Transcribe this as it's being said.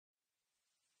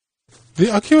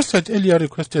The accused had earlier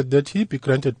requested that he be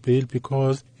granted bail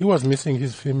because he was missing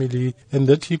his family and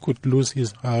that he could lose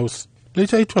his house.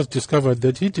 Later it was discovered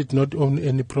that he did not own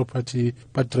any property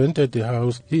but rented the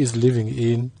house he is living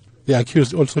in. The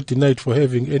accused also denied for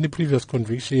having any previous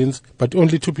convictions, but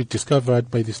only to be discovered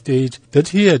by the state that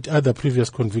he had other previous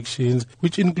convictions,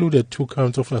 which included 2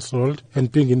 counts of assault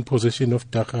and being in possession of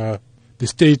dagga. The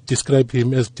state described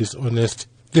him as dishonest.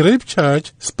 The rape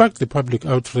charge sparked the public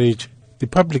outrage. The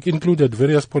public included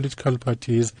various political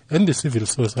parties and the civil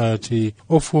society,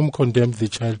 of whom condemned the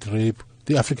child rape.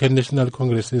 The African National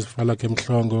Congress's Falake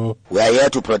Mhlongo. We are here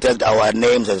to protect our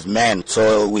names as men,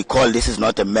 so we call this is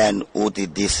not a man who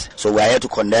did this. So we are here to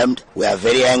condemn. We are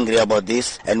very angry about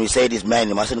this, and we say this man,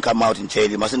 he mustn't come out in jail,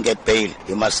 he mustn't get bail,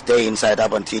 he must stay inside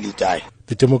up until he dies.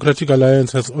 The Democratic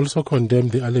Alliance has also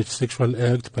condemned the alleged sexual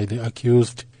act by the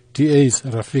accused. DA's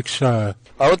Rafiq Shah.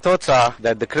 Our thoughts are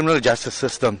that the criminal justice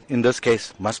system in this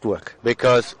case must work,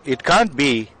 because it can't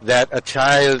be that a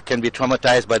child can be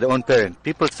traumatized by their own parent.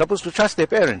 People are supposed to trust their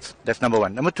parents. That's number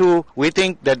one. Number two, we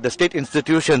think that the state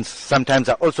institutions sometimes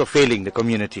are also failing the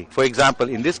community. For example,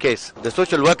 in this case, the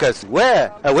social workers were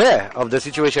aware of the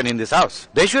situation in this house.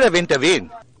 They should have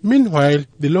intervened. Meanwhile,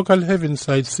 the local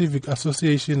Heavenside Civic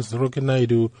Association's Roque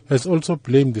Naidu has also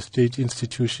blamed the state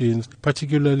institutions,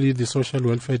 particularly the Social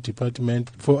Welfare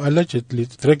Department, for allegedly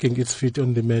dragging its feet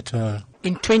on the matter.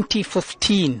 In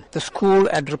 2015, the school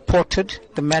had reported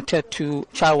the matter to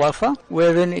child welfare,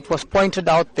 wherein it was pointed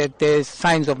out that there's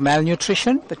signs of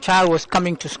malnutrition. The child was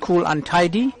coming to school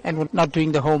untidy and was not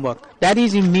doing the homework. That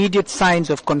is immediate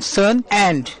signs of concern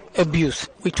and abuse.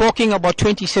 We're talking about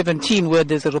 2017, where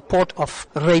there's a report of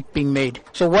rape being made.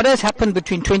 So what has happened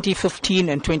between 2015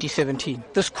 and 2017?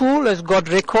 The school has got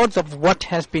records of what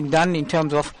has been done in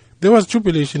terms of. There was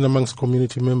jubilation amongst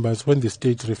community members when the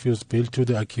state refused bail to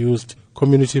the accused.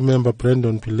 Community member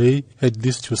Brandon Pillay had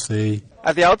this to say.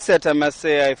 At the outset, I must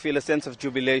say I feel a sense of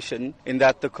jubilation in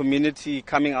that the community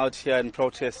coming out here and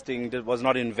protesting was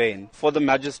not in vain. For the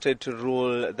magistrate to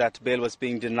rule that bail was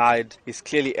being denied is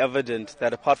clearly evident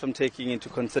that apart from taking into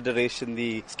consideration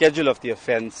the schedule of the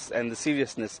offence and the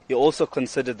seriousness, he also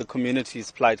considered the community's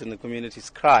plight and the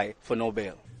community's cry for no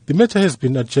bail. The matter has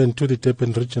been adjourned to the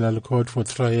Durban Regional Court for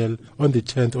trial on the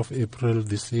 10th of April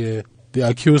this year. The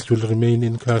accused will remain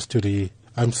in custody.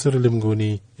 I'm Cyril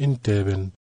Mnguni in Durban.